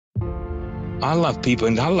I love people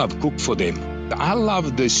and I love cook for them. I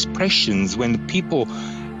love the expressions when people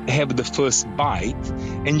have the first bite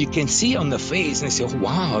and you can see on the face and they say, oh,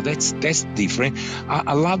 wow, that's different.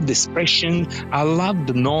 I love the expression. I love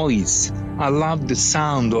the noise. I love the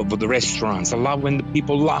sound of the restaurants. I love when the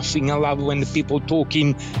people laughing. I love when the people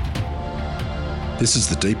talking. This is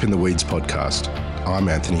the Deep in the Weeds podcast. I'm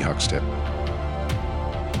Anthony Huckstep.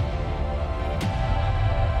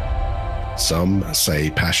 Some say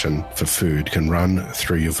passion for food can run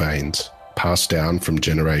through your veins, passed down from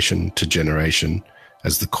generation to generation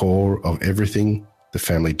as the core of everything the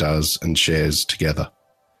family does and shares together.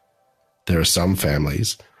 There are some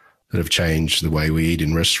families that have changed the way we eat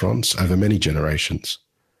in restaurants over many generations,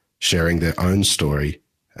 sharing their own story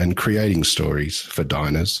and creating stories for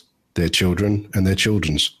diners, their children and their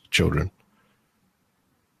children's children.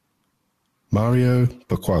 Mario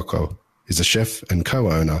Buqualco is a chef and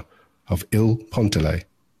co-owner of Il Pontile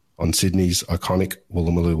on Sydney's iconic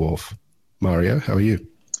Woolloomooloo Wharf. Mario, how are you?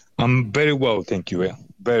 I'm very well, thank you.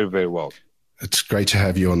 Very, very well. It's great to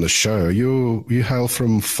have you on the show. You hail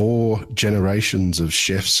from 4 generations of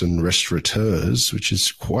chefs and restaurateurs, which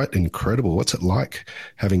is quite incredible. What's it like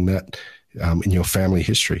having that in your family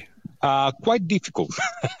history? Quite difficult.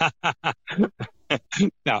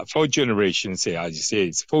 Now, 4 generations, as you say,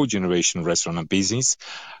 it's 4-generation restaurant and business.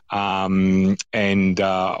 And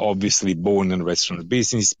obviously born in the restaurant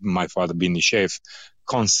business. My father being a chef,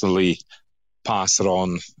 constantly passed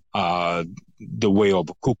on the way of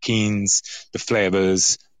cookings, the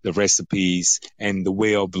flavors, the recipes, and the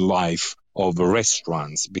way of life of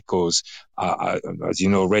restaurants. Because, as you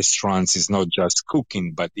know, restaurants is not just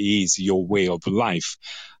cooking, but it is your way of life.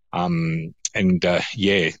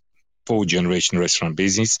 4-generation restaurant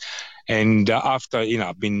business. And after,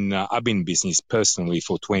 I've been in business personally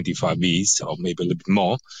for 25 years or maybe a little bit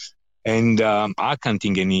more. And I can't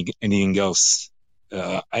think anything else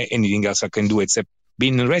I can do except be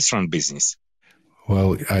in the restaurant business.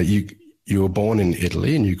 Well, you were born in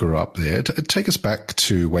Italy and you grew up there. Take us back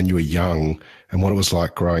to when you were young and what it was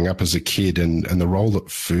like growing up as a kid and the role that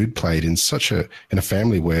food played in a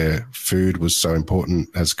family where food was so important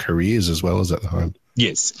as careers as well as at the home.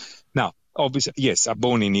 Yes. Now, obviously, yes, I'm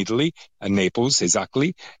born in Italy, Naples,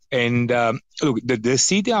 exactly. And look, the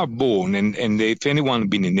city I'm born, and if anyone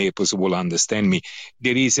been in Naples will understand me,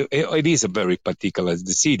 it is a very particular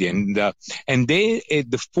city. And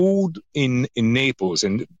the food in Naples,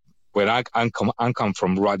 and where I come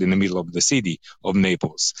from, right in the middle of the city of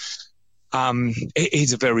Naples.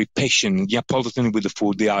 It's very patient. Neapolitan with the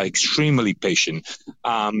food, they are extremely patient.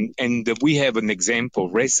 And we have an example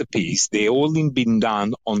recipes. They all been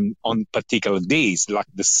done on particular days, like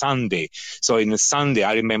the Sunday. So in the Sunday,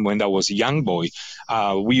 I remember when I was a young boy,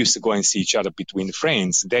 we used to go and see each other between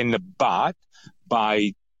friends. But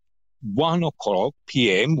by 1:00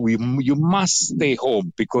 p.m., you must stay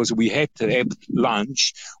home because we had to have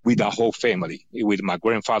lunch with our whole family, with my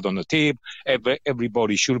grandfather on the table.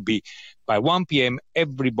 Everybody should be, by 1 p.m.,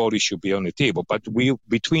 everybody should be on the table. But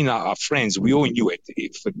between our friends, we all knew it.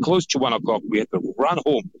 If close to 1:00, we had to run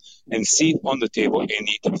home and sit on the table and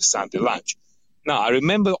eat the Sunday lunch. Now, I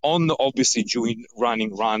remember obviously during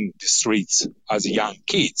running around the streets as young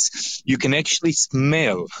kids, you can actually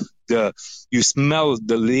smell the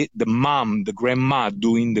mom, the grandma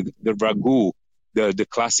doing the ragu, the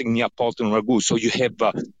classic Neapolitan ragu. So you have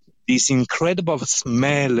this incredible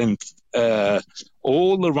smell and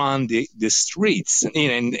all around the streets,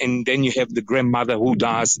 and then you have the grandmother who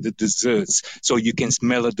does the desserts, so you can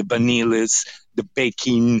smell the vanillas, the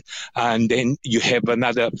baking, and then you have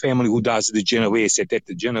another family who does the Genovese. That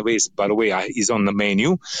the Genovese, by the way, is on the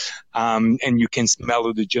menu, and you can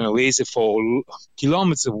smell the Genovese for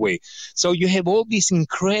kilometers away. So you have all these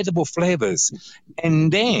incredible flavors,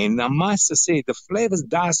 and then I must say the flavors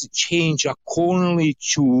does change accordingly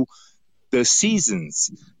to the seasons,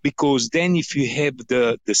 because then if you have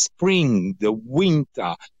the spring, the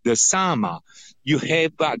winter, the summer, you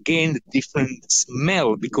have again different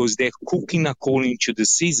smell because they're cooking according to the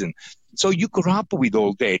season. So you grew up with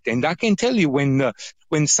all that. And I can tell you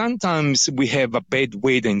when sometimes we have a bad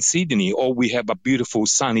weather in Sydney or we have a beautiful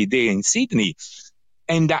sunny day in Sydney,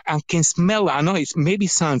 and I can smell. I know it maybe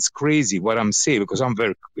sounds crazy what I'm saying because I'm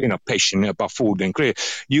very, passionate about food and create.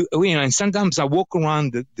 And sometimes I walk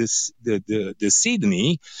around the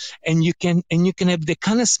Sydney, and you can have the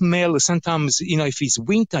kind of smell. Sometimes, if it's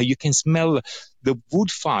winter, you can smell the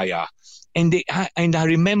wood fire. And I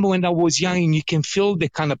remember when I was young, you can feel the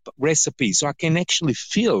kind of recipe. So I can actually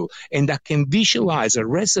feel and I can visualize a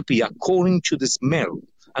recipe according to the smell.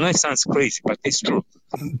 I know it sounds crazy, but it's true.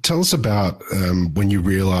 Tell us about when you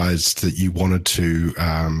realized that you wanted to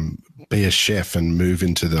be a chef and move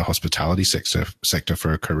into the hospitality sector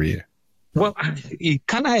for a career? Well, you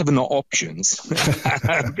kind of have no options.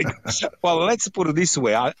 Well, let's put it this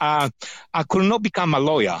way. I could not become a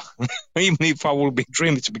lawyer, even if I would be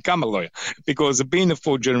dreaming to become a lawyer, because being a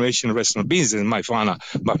fourth-generation restaurant business, my father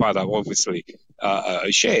obviously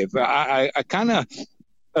a chef, I kind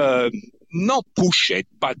of not push it,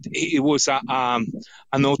 but it was an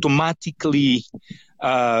automatically,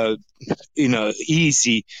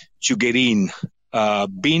 easy to get in.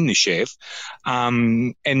 Being a chef,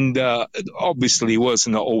 and obviously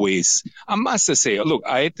wasn't always. I must say, look,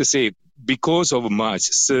 I had to say, because of my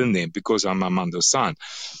surname, because I'm Armando's son,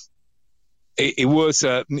 it was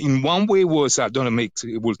in one way was I don't know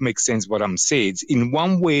it will make sense what I'm saying. In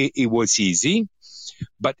one way, it was easy,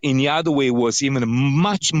 but in the other way, it was even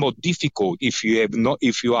much more difficult if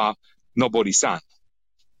you are nobody's son.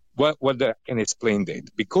 What I can explain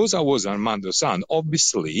that? Because I was Armando's son,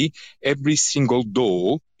 obviously every single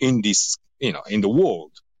door in this, in the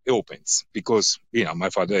world opens, because, my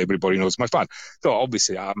father, everybody knows my father. So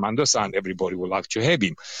obviously Armando's son, everybody would like to have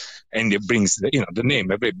him, and it brings the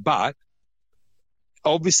name. But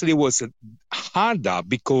obviously it was harder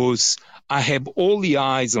because I have all the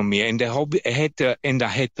eyes on me, and I had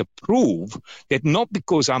to prove that not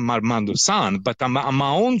because I'm Armando's son, but I'm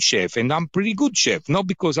my own chef, and I'm pretty good chef. Not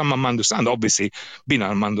because I'm Armando's son. Obviously, being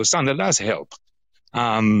Armando's son, that does help.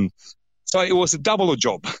 So it was a double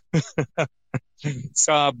job.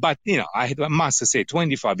 So, but I must say,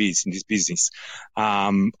 25 years in this business,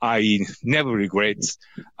 I never regret,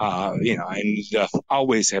 and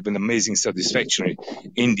always have an amazing satisfaction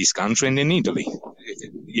in this country and in Italy.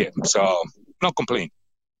 Yeah, so not complain.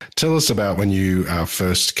 Tell us about when you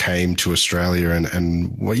first came to Australia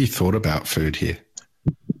and what you thought about food here.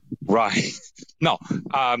 Right. No.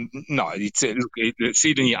 It's look,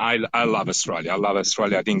 Sydney. I love Australia. I love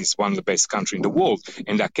Australia. I think it's one of the best countries in the world,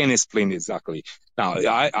 and I can explain exactly. Now,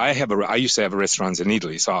 I used to have restaurants in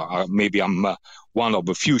Italy, so maybe I'm one of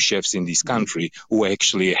a few chefs in this country who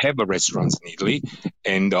actually have restaurants in Italy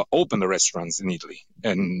and open the restaurants in Italy.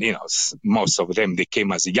 And most of them they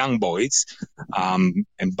came as young boys,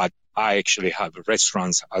 but I actually have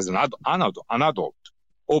restaurants as an adult.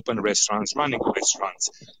 Open restaurants, running restaurants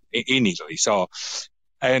in Italy. So,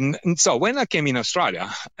 and so when I came in Australia,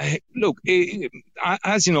 look,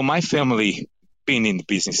 as you know, my family been in the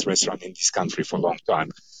business restaurant in this country for a long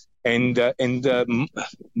time. And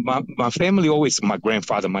my family always, my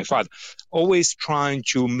grandfather, my father, always trying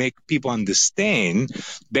to make people understand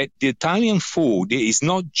that the Italian food is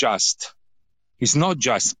not just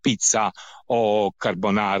pizza or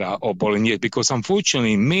carbonara or bolognese, because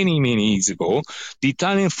unfortunately, many, many years ago, the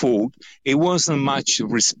Italian food, it wasn't much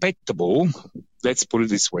respectable, let's put it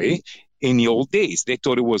this way, in the old days. They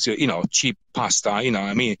thought it was, cheap pasta,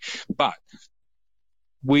 but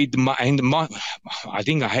I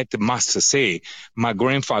think I must say, my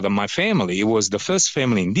grandfather, my family, it was the first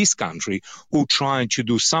family in this country who tried to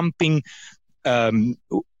do something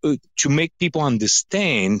to make people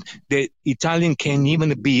understand that Italian can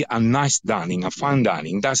even be a nice dining, a fine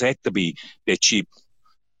dining. It doesn't have to be the cheap,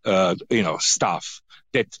 stuff.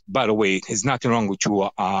 That, by the way, there's nothing wrong with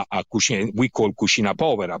a cucina. We call cucina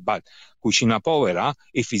povera, but cucina povera,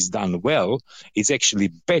 if it's done well, it's actually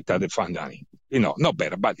better than fine dining. Not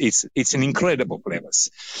better, but it's an incredible flavors.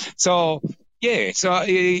 So. Yeah, so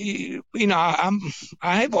I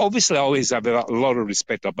have obviously always have a lot of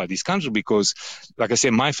respect about this country because, like I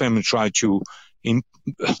said, my family tried to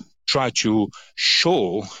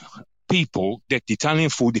show people that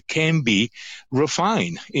Italian food can be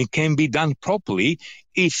refined. It can be done properly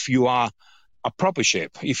if you are a proper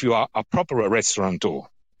chef, if you are a proper restaurateur,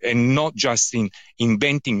 and not just in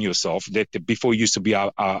inventing yourself that before you used to be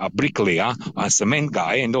a bricklayer, a cement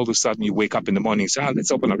guy, and all of a sudden you wake up in the morning and say,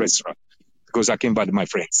 let's open a restaurant. Because I came by my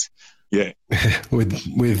friends. Yeah.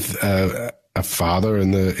 with a father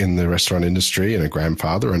in the restaurant industry and a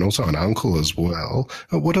grandfather and also an uncle as well.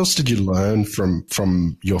 What else did you learn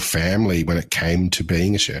from your family when it came to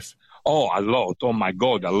being a chef? Oh, a lot. Oh my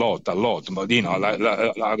God, a lot. But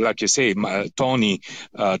like you say, Tony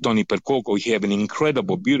Percoco, he have an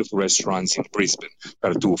incredible, beautiful restaurants in Brisbane,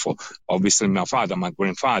 Tartufo. Obviously, my father, my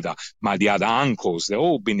grandfather, the other uncles, they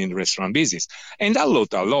all been in the restaurant business, and a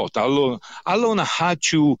lot. I learned how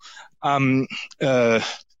to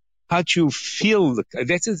feel.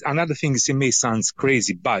 That is another thing. It may sound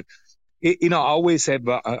crazy, but I always have,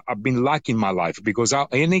 I've been lucky in my life because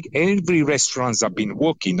every restaurant I've been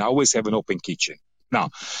working, I always have an open kitchen. Now,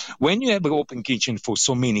 when you have an open kitchen for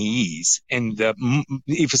so many years, and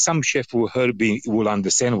if some chef will hear me, will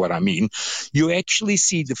understand what I mean, you actually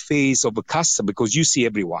see the face of a customer because you see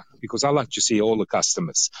everyone. Because I like to see all the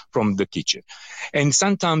customers from the kitchen, and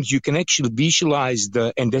sometimes you can actually visualize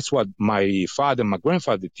and that's what my father, my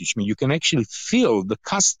grandfather teach me. You can actually feel the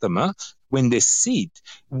customer when they sit,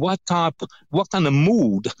 what kind of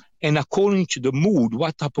mood, and according to the mood,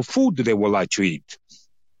 what type of food they would like to eat.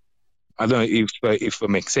 I don't know if it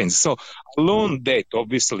makes sense. So I learned that,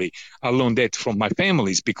 obviously. I learned that from my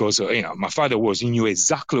families because, my father knew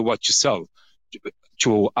exactly what to sell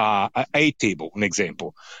to a table, an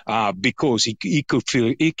example, because he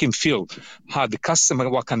can feel how the customer,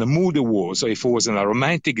 what kind of mood it was, or if it was a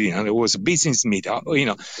romantic dinner, it was a business meet,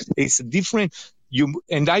 it's different.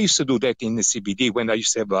 And I used to do that in the CBD when I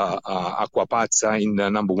used to have Acqua Pazza in the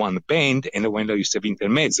number one band, and when I used to have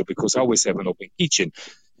Intermezzo, because I always have an open kitchen.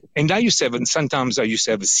 And sometimes I used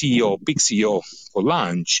to have a big CEO for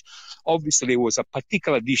lunch. Obviously, it was a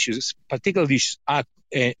particular dish I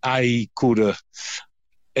could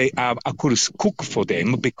cook for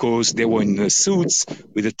them because they were in the suits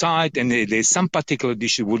with the tie, and there's some particular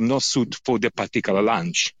dishes would not suit for the particular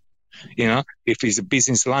lunch. If it's a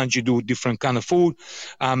business lunch, you do different kind of food.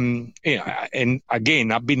 And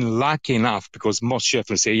again, I've been lucky enough because most chefs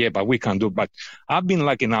will say, yeah, but we can't do it. But I've been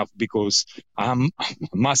lucky enough because I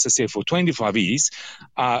must say for 25 years,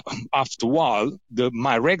 after a while,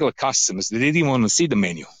 my regular customers, they didn't want to see the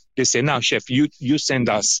menu. They say, now, chef, you send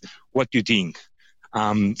us what you think.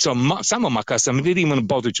 Some of my customers didn't even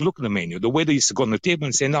bother to look at the menu. The waiter used to go on the table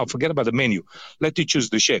and say, no, forget about the menu. Let you choose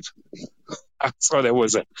the chef. So that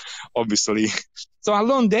was obviously. So I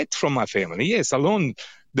learned that from my family. Yes, I learned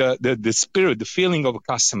the spirit, the feeling of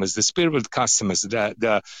customers, the spirit of customers,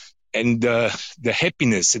 the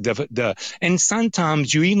happiness, and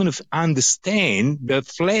sometimes you even understand the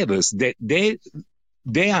flavors that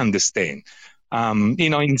they understand.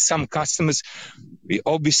 In some customers,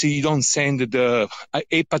 obviously you don't send a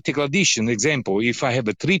particular dish. An example, if I have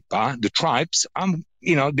a trippa, the tripes,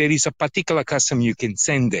 there is a particular customer you can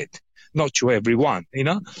send it. Not to everyone,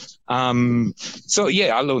 So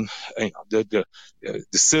yeah, I learned the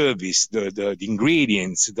service, the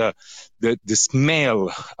ingredients, the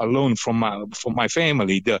smell alone from my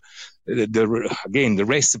family, the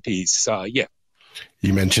recipes. Yeah.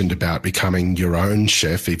 You mentioned about becoming your own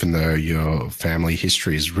chef, even though your family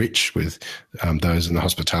history is rich with those in the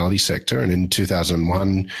hospitality sector. And in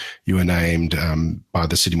 2001, you were named by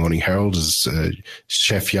the Sydney Morning Herald as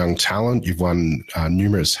Chef Young Talent. You've won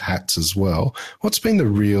numerous hats as well. What's been the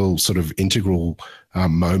real sort of integral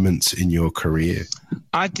moments in your career?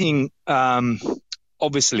 I think,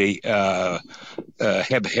 obviously, have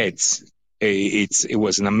hats. It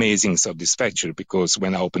was an amazing satisfaction because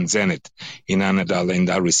when I opened Zenith in Annandale and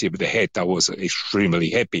I received the hat, I was extremely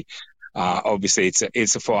happy. Obviously,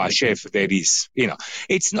 it's for a chef that is,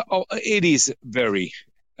 it is very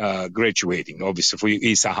graduating. Obviously,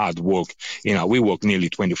 it's a hard work. We work nearly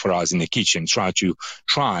 24 hours in the kitchen,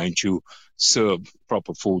 trying to serve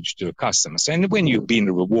proper food to the customers. And when you've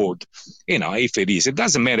been rewarded, if it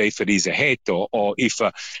doesn't matter if it is a hat or if,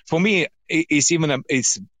 for me, it's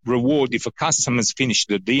reward if a customer's finish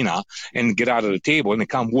the dinner and get out of the table and they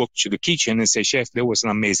come walk to the kitchen and say, chef, that was an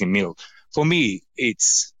amazing meal. For me,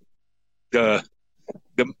 it's the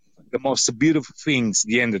most beautiful things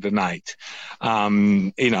the end of the night.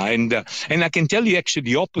 And I can tell you actually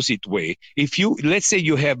the opposite way. If let's say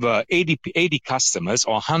you have 80 customers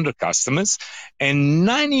or 100 customers and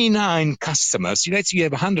 99 customers, let's say you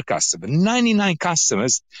have 100 customers, 99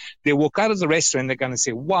 customers, they walk out of the restaurant, they're going to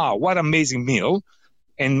say, wow, what amazing meal.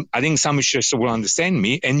 And I think some chefs will understand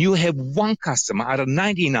me. And you have one customer out of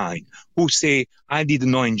 99 who say, I did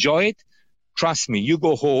not enjoy it. Trust me, you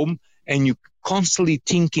go home and you constantly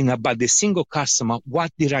thinking about the single customer,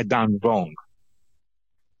 what did I done wrong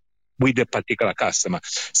with the particular customer?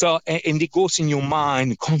 So, and it goes in your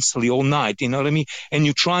mind constantly all night, you know what I mean? And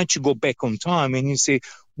you try to go back on time and you say,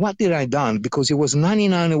 what did I done? Because it was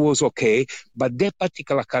 99, it was okay, but that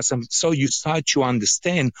particular customer, so you start to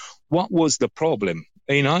understand what was the problem,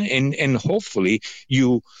 and hopefully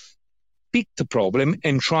you pick the problem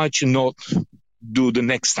and try to not do the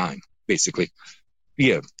next time, basically.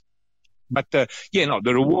 Yeah. But the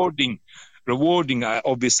rewarding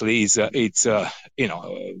obviously is the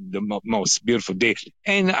most beautiful day.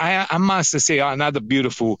 And I must say another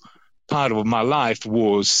beautiful part of my life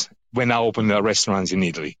was when I opened the restaurants in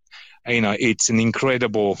Italy. It's an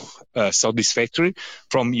incredible satisfactory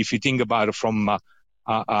if you think about it, from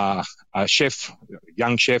a chef,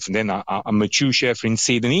 young chef, and then a mature chef in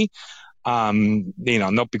Sydney.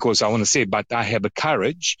 Not because I want to say, but I have the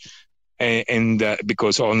courage, and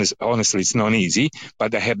because honestly, it's not easy,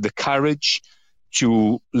 but I have the courage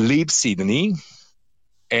to leave Sydney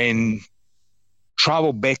and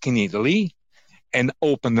travel back in Italy and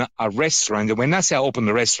open a restaurant. When I say open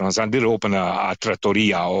a restaurant, I didn't open a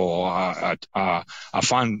trattoria or a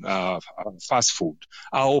fast food.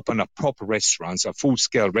 I opened a proper restaurant, a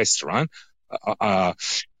full-scale restaurant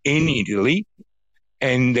in Italy.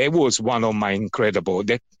 And that was one of my incredible,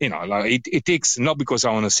 it takes, not because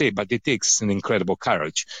I want to say, but it takes an incredible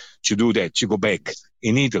courage to do that, to go back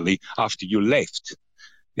in Italy after you left.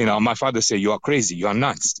 My father said, you are crazy, you are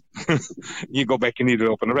nuts. You go back and need to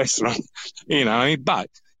open a restaurant, but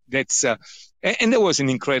that's, and there was an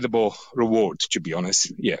incredible reward, to be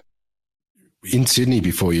honest. Yeah. In Sydney,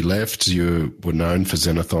 before you left, you were known for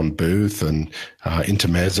Xenothon Booth and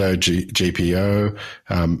Intermezzo, GPO,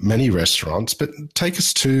 many restaurants. But take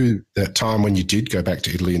us to that time when you did go back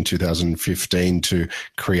to Italy in 2015 to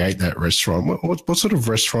create that restaurant. What sort of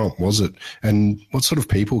restaurant was it, and what sort of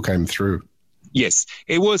people came through? Yes,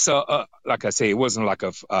 it was like I say, it wasn't like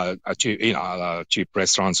a cheap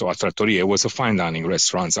restaurant or a trattoria. It was a fine dining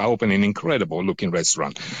restaurant. I opened an incredible looking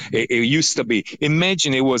restaurant. It used to be.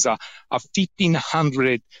 Imagine it was a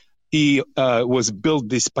 1500. He was built,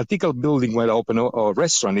 this particular building where I opened a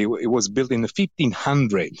restaurant. It was built in the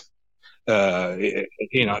 1500. There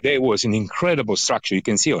was an incredible structure. You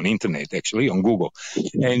can see on internet, actually, on Google.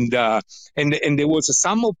 And there was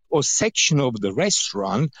some section of the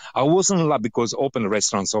restaurant. I wasn't allowed, because open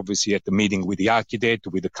restaurants obviously had the meeting with the architect,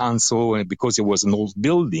 with the council, and because it was an old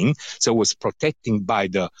building, so it was protecting by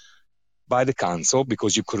the council,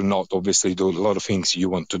 because you could not obviously do a lot of things you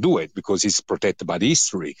want to do it, because it's protected by the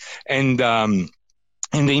history. And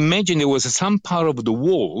imagine there was some part of the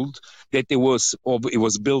wall that it was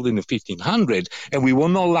built in the 1500, and we were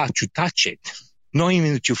not allowed to touch it, not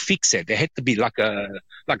even to fix it. It had to be like the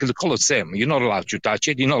Colosseum. You're not allowed to touch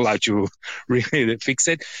it. You're not allowed to really fix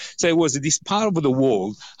it. So it was this part of the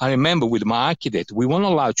wall. I remember with my architect, we weren't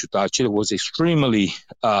allowed to touch it. It was extremely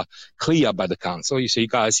clear by the council. You say,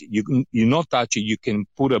 guys, you not touch it. You can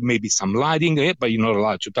put maybe some lighting in it, but you're not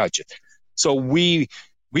allowed to touch it. So we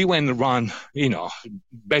went around,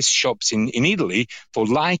 best shops in Italy for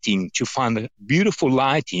lighting, to find beautiful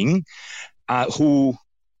lighting, who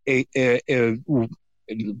let's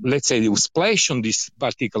say, it was splashed on this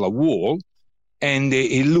particular wall, and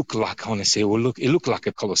it looked like, honestly, it looked like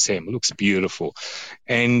a Colosseum. It looks beautiful.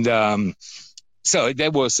 And so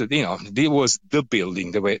that was, there was the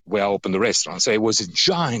building where I opened the restaurant. So it was a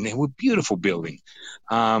giant, it was a beautiful building.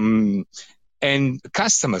 And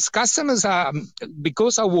customers are,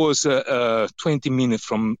 because I was 20 minutes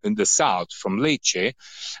from the south, from Lecce,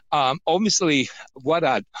 obviously what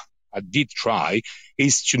I did try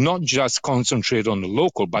is to not just concentrate on the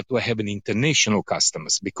local, but to have an international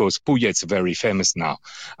customers, because Puglia is very famous now.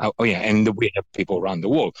 And we have people around the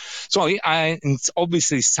world. So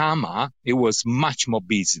obviously summer, it was much more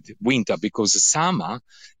busy. Winter, because summer,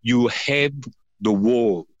 you have the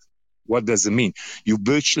world. What does it mean? You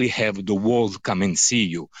virtually have the world come and see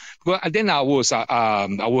you. Well, then I was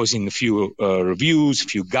in a few reviews,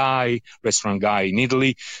 restaurant guy in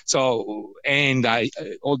Italy. So, and a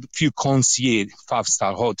few concierge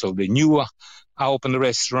 5-star hotel. They knew I opened the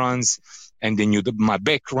restaurants, and they knew my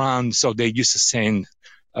background. So they used to send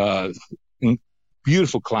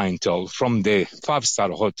beautiful clientele from the 5-star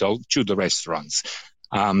hotel to the restaurants.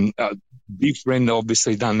 Different,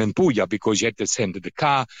 obviously, than in Puglia, because you had to send the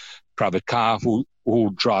private car who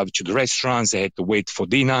drive to the restaurants. They had to wait for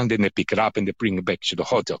dinner, and then they pick it up and they bring it back to the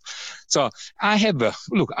hotel. So I have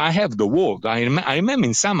the world. I remember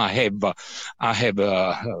in summer I have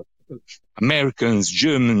Americans,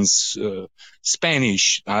 Germans,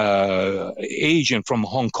 Spanish, Asian from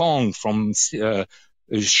Hong Kong, from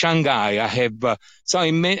Shanghai. I have,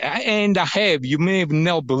 you may have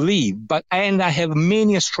not believed, but I have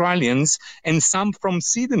many Australians and some from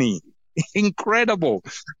Sydney. Incredible.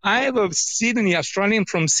 I have a Australian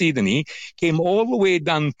from Sydney, came all the way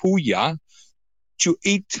down Puglia to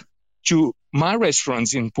eat to my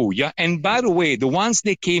restaurants in Puglia. And by the way, the ones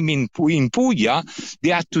that came in Puglia,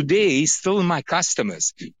 they are today still my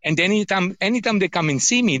customers. And anytime they come and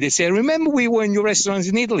see me, they say, remember we were in your restaurants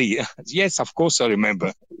in Italy? Yes, of course I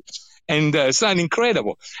remember. And it's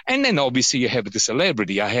incredible. And then obviously you have the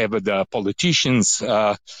celebrity. I have the politicians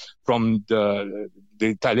from the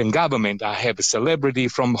Italian government. I have a celebrity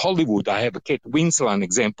from Hollywood. I have Kate Winslet, an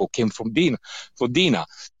example, came from Dina.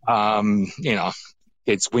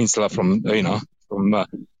 Kate Winslet from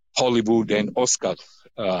Hollywood and Oscar.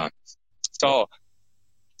 So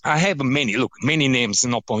I have many names,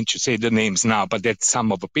 no point to say the names now, but that's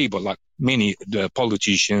some of the people, like many the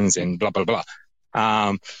politicians and blah, blah, blah.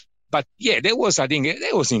 But yeah, I think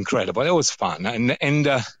that was incredible. That was fun. And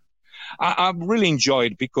I really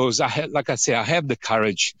enjoyed because like I say, I have the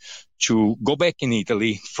courage to go back in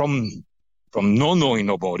Italy from not knowing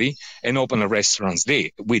nobody and open a restaurant there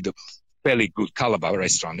with a fairly good caliber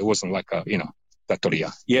restaurant. It wasn't like a,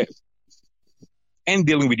 trattoria. Yeah. And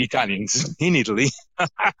dealing with Italians in Italy.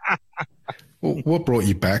 Well, what brought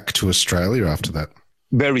you back to Australia after that?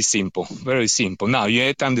 Very simple, very simple. Now, you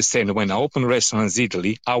have to understand, when I opened restaurants in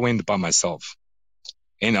Italy, I went by myself.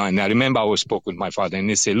 And I remember I spoke with my father, and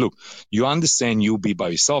he said, look, you understand you'll be by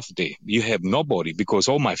yourself there. You have nobody, because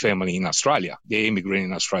all my family in Australia, they immigrated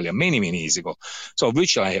in Australia many, many years ago. So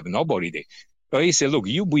virtually I have nobody there. So he said, look,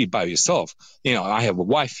 you be by yourself. I have a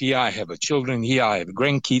wife here, I have children here, I have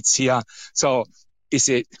grandkids here. So he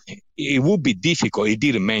said, it would be difficult. He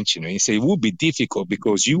didn't mention it. He said, it would be difficult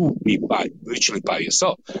because you will be virtually by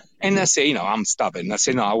yourself. And I said, I'm stubborn. I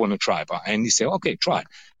said, no, I want to try. And he said, okay, try.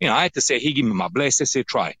 I had to say, he gave me my blessing. I said,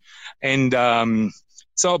 try. And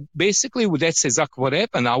so basically, that's exactly what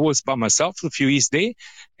happened. I was by myself for a few years there.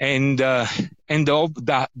 And the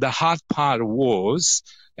hard part was,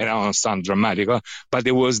 and I don't sound dramatic, but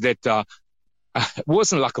it was that it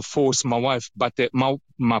wasn't like a force, my wife, but my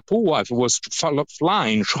poor wife was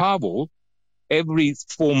travel every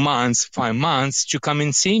 4 months, 5 months to come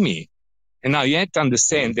and see me. And now you have to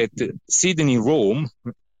understand that Sydney, Rome,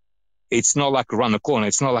 it's not like around the corner.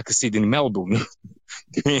 It's not like a Sydney, Melbourne.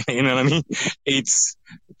 You know what I mean? It's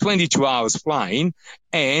 22 hours flying.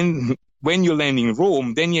 And when you land in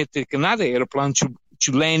Rome, then you take another airplane to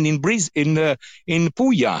land in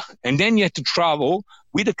Puglia. And then you have to travel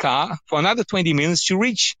with a car for another 20 minutes to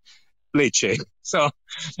reach Lecce. So,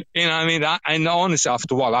 and honestly,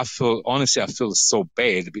 after a while, I feel so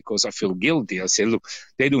bad because I feel guilty. I say, look,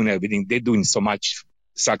 they're doing everything. They're doing so much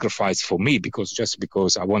sacrifice for me because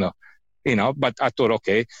I want to, but I thought,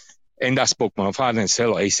 okay. And I spoke to my father and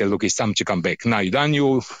he said, look, it's time to come back. Now you're done.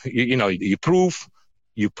 You prove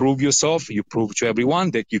yourself. You prove to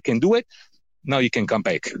everyone that you can do it. Now you can come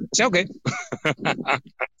back. I said, okay.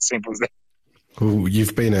 Simple as that. Well,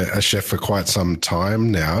 you've been a chef for quite some time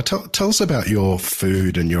now. Tell us about your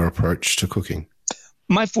food and your approach to cooking.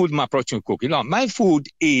 My approach to cooking. No, my food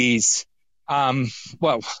is,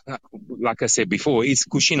 like I said before, it's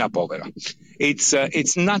cucina povera.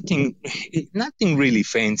 It's nothing really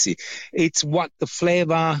fancy. It's what the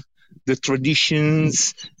flavor, the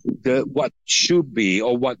traditions, what should be,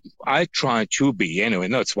 or what I try to be. Anyway,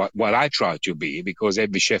 that's what I try to be, because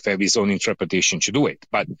every chef has his own interpretation to do it.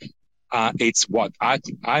 But it's what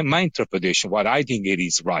my interpretation, what I think it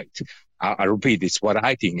is right. I repeat, it's what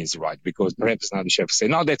I think is right, because perhaps another chef say,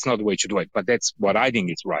 no, that's not the way to do it, but that's what I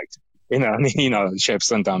think is right. Chefs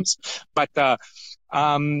sometimes. But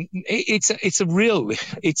it's a real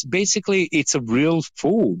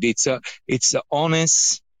food. It's a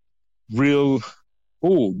honest, real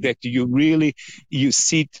food that you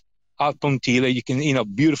sit out Pontile, you can,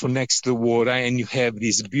 beautiful next to the water, and you have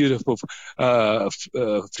this beautiful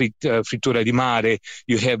frittura di mare,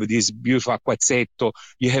 you have this beautiful acquazzetto,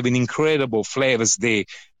 you have an incredible flavors there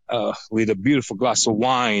with a beautiful glass of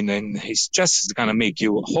wine, and it's just going to make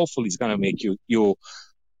you, hopefully it's going to make your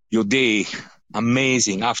day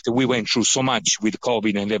amazing. After we went through so much with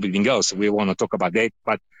COVID and everything else, we want to talk about that,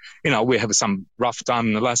 but, we have some rough time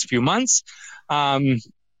in the last few months.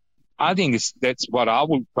 I think that's what I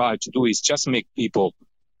will try to do, is just make people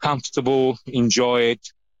comfortable, enjoying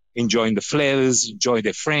the flavors, enjoy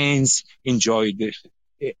their friends, enjoy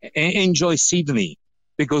Sydney,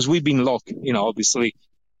 because we've been locked, obviously,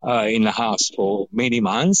 in the house for many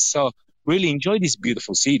months. So really enjoy this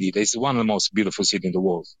beautiful city. This is one of the most beautiful cities in the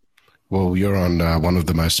world. Well, you're on one of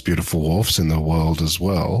the most beautiful wharfs in the world as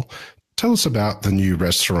well. Tell us about the new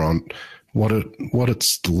restaurant, what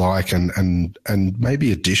it's like, and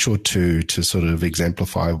maybe a dish or two to sort of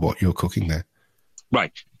exemplify what you're cooking there.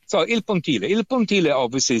 Right. So Il Pontile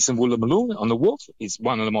obviously is in Woolloomooloo on the wharf. It's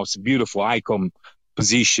one of the most beautiful icon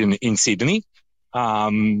position in Sydney.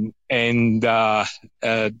 It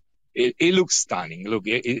looks stunning. Look,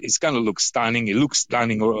 it's going to look stunning. It looks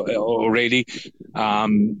stunning already.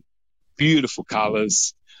 Beautiful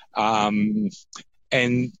colors.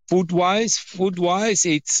 And food-wise,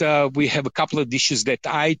 it's we have a couple of dishes that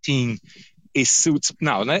I think it suits.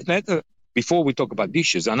 Now, before we talk about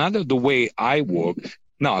dishes, the way I work.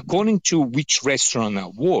 Now, according to which restaurant I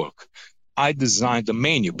work, I design the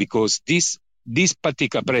menu, because this this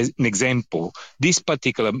particular, for an example, this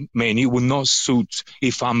particular menu will not suit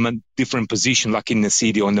if I'm in a different position, like in the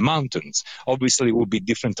city or in the mountains. Obviously, it will be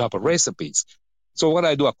different type of recipes. So what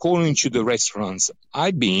I do, according to the restaurants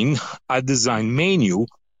I've been, I design menu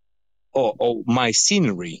or my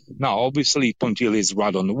scenery. Now, obviously, Pontile is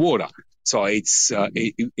right on the water. So it's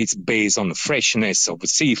based on the freshness of the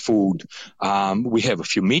seafood. We have a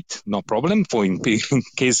few meat, no problem. In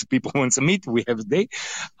case people want some meat, we have it there.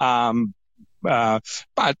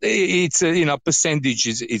 But it's percentage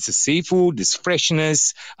it's a seafood, it's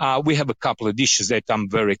freshness. We have a couple of dishes that I'm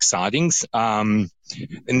very exciting. An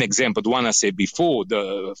example, the one I said before,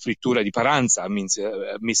 the frittura di paranza, means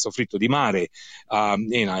misto fritto di mare.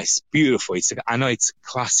 It's beautiful. I know it's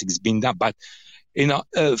classic, it's been done, but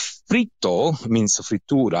fritto means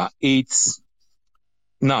frittura.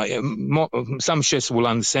 Some chefs will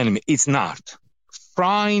understand me. It's not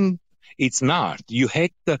frying. It's not.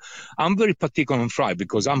 I'm very particular on fry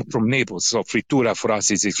because I'm from Naples, so frittura for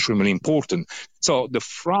us is extremely important. So the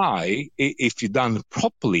fry, if you done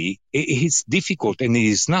properly, it's difficult and it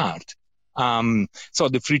is not. So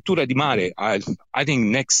the frittura di mare, I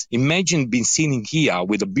think imagine being sitting here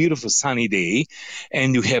with a beautiful sunny day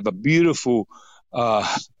and you have a beautiful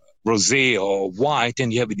rosé or white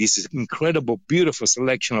and you have this incredible, beautiful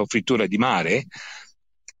selection of frittura di mare.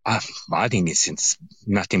 I think it's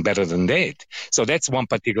nothing better than that. So that's one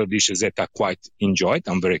particular dish that I quite enjoyed.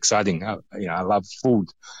 I'm very excited. I love food.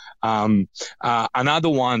 Another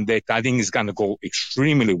one that I think is going to go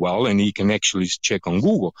extremely well, and you can actually check on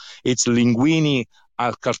Google, it's linguine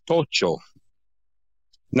al cartoccio.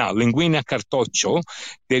 Now, linguine al cartoccio,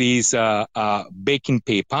 there is baking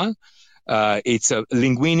paper. It's a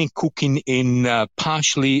linguine cooking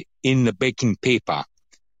partially in the baking paper.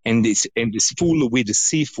 And it's full with the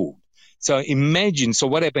seafood. So imagine, so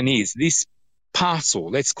what happened is this parcel,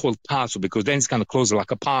 let's call it parcel because then it's going to close like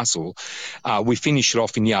a parcel. We finish it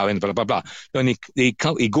off in the oven, blah, blah, blah. Then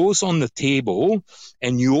it goes on the table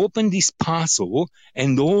and you open this parcel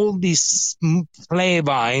and all this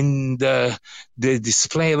flavor and these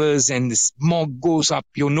flavors and the smoke goes up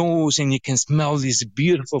your nose and you can smell these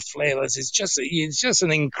beautiful flavors. It's just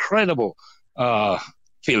an incredible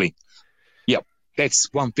feeling. That's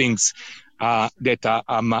one thing that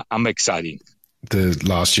I'm excited. The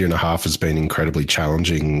last year and a half has been incredibly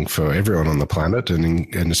challenging for everyone on the planet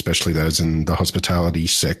and especially those in the hospitality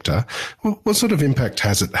sector. What sort of impact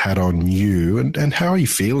has it had on you and how are you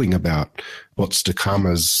feeling about what's to come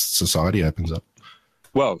as society opens up?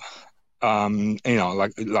 Well,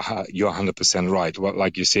 like you're 100% right. Well,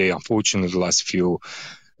 like you say, unfortunately, the last few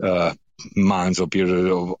months or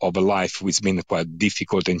period of a life it's been quite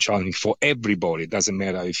difficult and challenging for everybody. It doesn't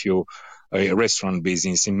matter if you're a restaurant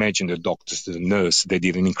business. Imagine the doctors, the nurse, they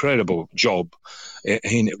did an incredible job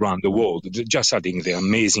around the world. I think they're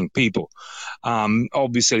amazing people.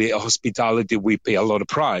 Obviously, hospitality, we pay a lot of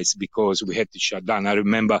price because we had to shut down. I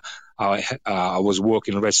remember I was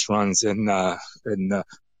working in restaurants and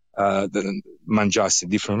Mangiassi,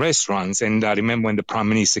 different restaurants. And I remember when the Prime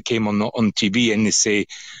Minister came on TV and they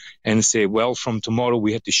say, well, from tomorrow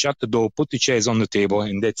we have to shut the door, put the chairs on the table,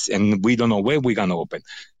 and we don't know where we're gonna open.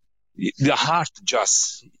 The heart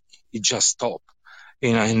just stopped,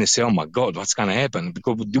 and they say, oh my God, what's gonna happen?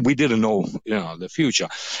 Because we didn't know, the future,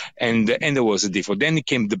 and there was a difference. Then it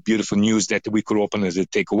came the beautiful news that we could open as a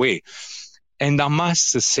takeaway, and I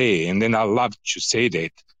must say, and then I love to say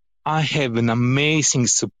that I have an amazing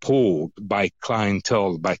support by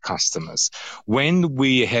clientele, by customers. When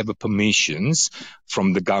we have permissions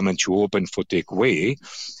from the government to open for takeaway,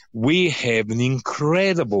 we have an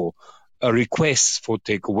incredible requests for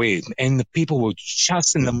takeaway, and the people were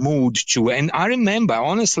just in the mood to. And I remember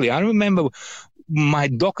my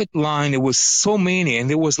docket line. It was so many,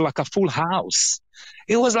 and it was like a full house.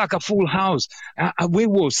 It was like a full house. We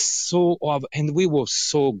were so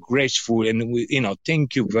grateful, and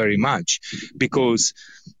thank you very much, because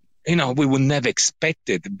we would never expect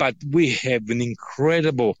it, but we have an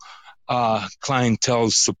incredible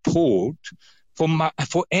clientele support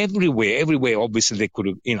for everywhere. Obviously, they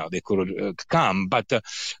could come, but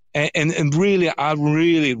and really,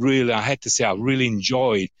 I had to say, I really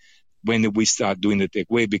enjoyed when we start doing the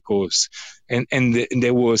takeaway because and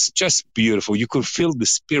there was just beautiful. You could feel the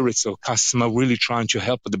spirits of customer really trying to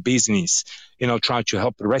help the business, trying to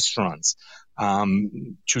help the restaurants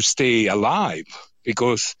to stay alive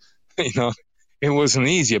because it wasn't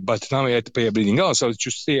easy, but now we had to pay everything else. So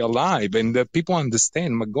to stay alive, and people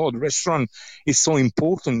understand. My God, restaurant is so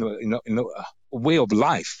important, in a way of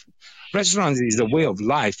life. Restaurants is a way of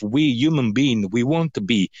life. We human beings, we want to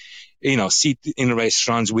be, sit in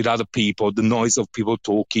restaurants with other people, the noise of people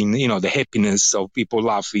talking, the happiness of people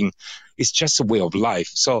laughing. It's just a way of life.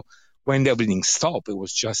 So when everything stopped, it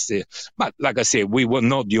was just, but like I said, we were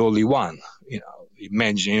not the only one.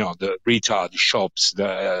 Imagine, the retail, the shops,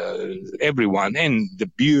 everyone, and the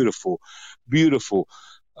beautiful, beautiful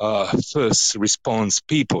first response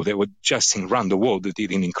people that were just around the world that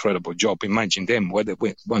did an incredible job. Imagine them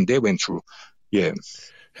when they went through. Yeah.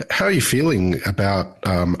 How are you feeling about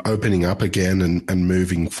opening up again and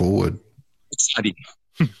moving forward? Exciting.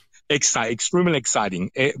 Extremely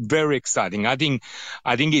exciting. Very exciting. I think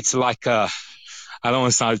it's like I don't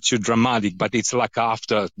want to sound too dramatic, but it's like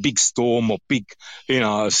after a big storm or big,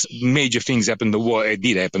 major things happen in the world. It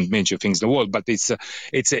did happen, major things in the world, but it's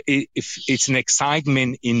an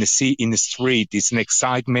excitement in the street. It's an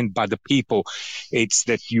excitement by the people. It's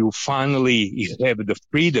that you finally have the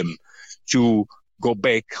freedom to go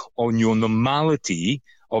back on your normality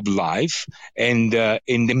of life, and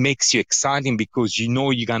it makes you exciting because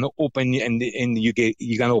you're gonna open and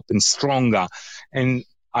you're gonna open stronger. And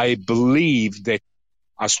I believe that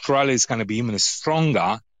Australia is going to be even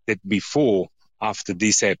stronger than before after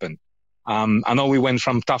this happened. I know we went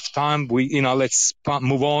from tough time. Let's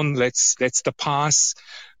move on. That's the past.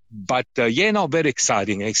 But very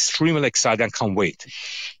exciting, extremely exciting. I can't wait.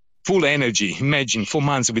 Full energy. Imagine 4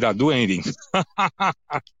 months without doing anything.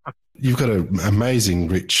 You've got an amazing,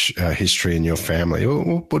 rich history in your family.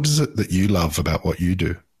 What is it that you love about what you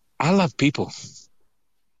do? I love people.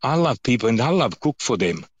 And I love cook for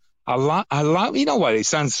them. I love, it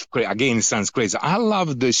sounds great. Again, it sounds crazy. I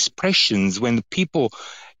love the expressions when people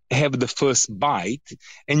have the first bite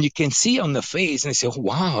and you can see on the face and they say, oh,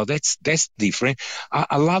 wow, that's different.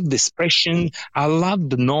 I love the expression. I love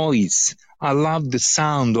the noise. I love the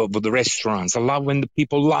sound of the restaurants. I love when the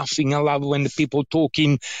people laughing. I love when the people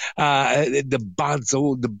talking, the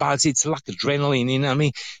buzz, it's like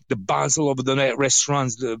adrenaline, the buzz of the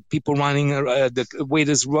restaurants, the people running, the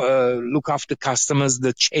waiters look after customers,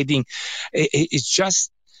 the chatting. It's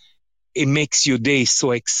just, it makes your day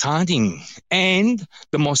so exciting. And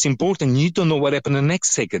the most important, you don't know what happened the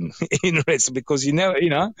next second in the rest because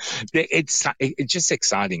it's just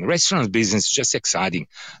exciting. Restaurant business is just exciting.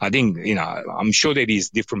 I think, I'm sure there is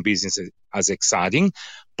different businesses as exciting,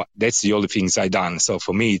 but that's the only things I've done. So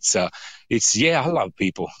for me, I love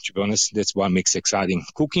people, to be honest. That's what makes it exciting.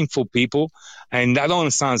 Cooking for people. And that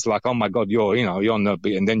all sounds like, oh my God, you're not,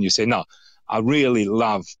 and then you say, no. I really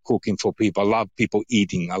love cooking for people. I love people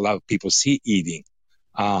eating. I love people eating.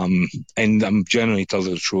 And I'm generally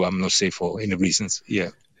telling the truth. I'm not safe for any reasons. Yeah.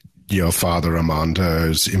 Your father,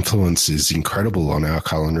 Armando's influence is incredible on our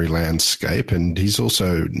culinary landscape, and he's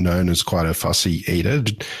also known as quite a fussy eater.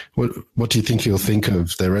 What do you think he'll think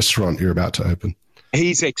of the restaurant you're about to open?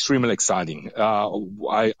 He's extremely exciting.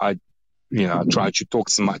 I try to talk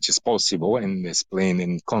as much as possible and explain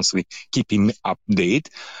and constantly keep him updated.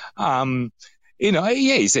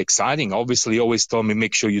 It's exciting. Obviously, he always told me,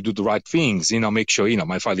 make sure you do the right things. Make sure,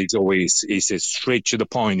 my father is straight to the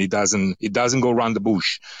point. It doesn't go around the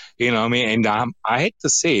bush. And I had to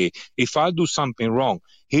say, if I do something wrong,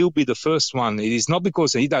 he'll be the first one. It is not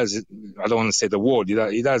because he doesn't, I don't want to say the word,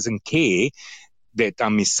 he doesn't care that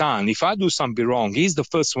I'm his son. If I do something wrong, he's the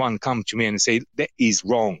first one come to me and say, that is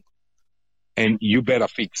wrong. And you better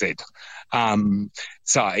fix it.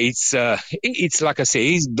 So it's like I say,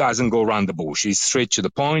 he doesn't go around the bush. He's straight to the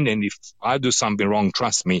point. And if I do something wrong,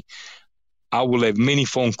 trust me, I will have many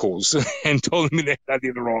phone calls and told me that I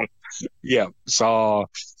did wrong. Yeah. So,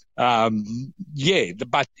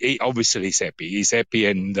 but obviously he's happy. He's happy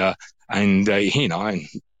and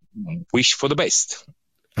wish for the best.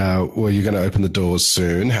 Well, you're going to open the doors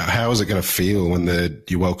soon. How is it going to feel when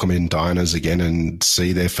you welcome in diners again and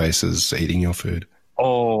see their faces eating your food?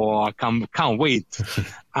 Oh, I can't wait.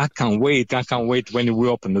 I can't wait. I can't wait when we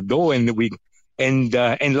open the door and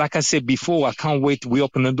like I said before, I can't wait. We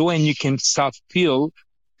open the door and you can start feel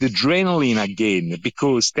the adrenaline again,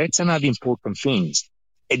 because that's another important thing.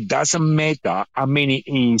 It doesn't matter how many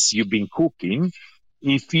years you've been cooking.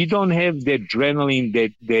 If you don't have the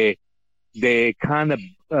adrenaline, the kind of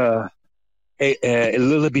a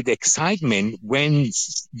little bit excitement when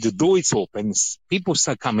the door is open, people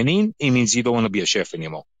start coming in, it means you don't want to be a chef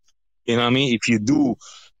anymore. You know what I mean? If you do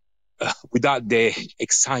without the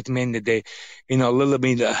excitement, a little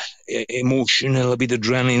bit emotion, a little bit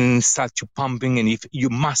adrenaline, start to pumping, and if you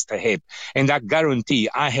must have, and I guarantee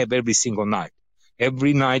I have every single night.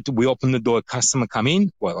 every night we open the door, a customer come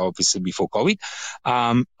in, well, obviously before COVID,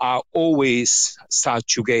 I always start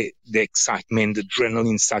to get the excitement, the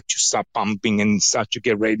adrenaline start pumping and start to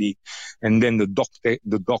get ready. And then the docket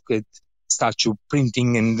start to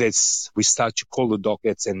printing, and we start to call the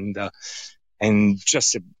dockets, and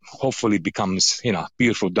just hopefully becomes,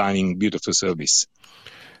 beautiful dining, beautiful service.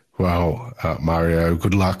 Well, Mario,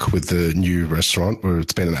 good luck with the new restaurant.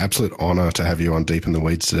 It's been an absolute honor to have you on Deep in the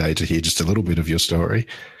Weeds today to hear just a little bit of your story.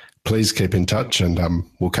 Please keep in touch, and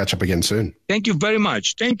we'll catch up again soon. Thank you very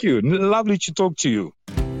much. Thank you. Lovely to talk to you.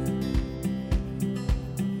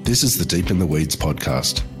 This is the Deep in the Weeds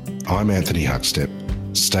podcast. I'm Anthony Huckstep.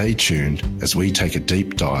 Stay tuned as we take a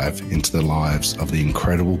deep dive into the lives of the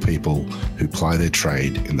incredible people who ply their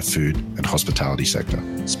trade in the food and hospitality sector.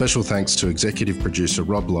 Special thanks to executive producer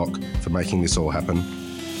Rob Locke for making this all happen.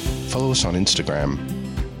 Follow us on Instagram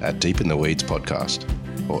at Deep in the Weeds Podcast,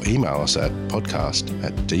 or email us at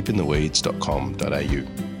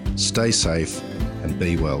podcast@deepintheweeds.com.au. Stay safe and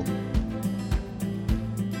be well.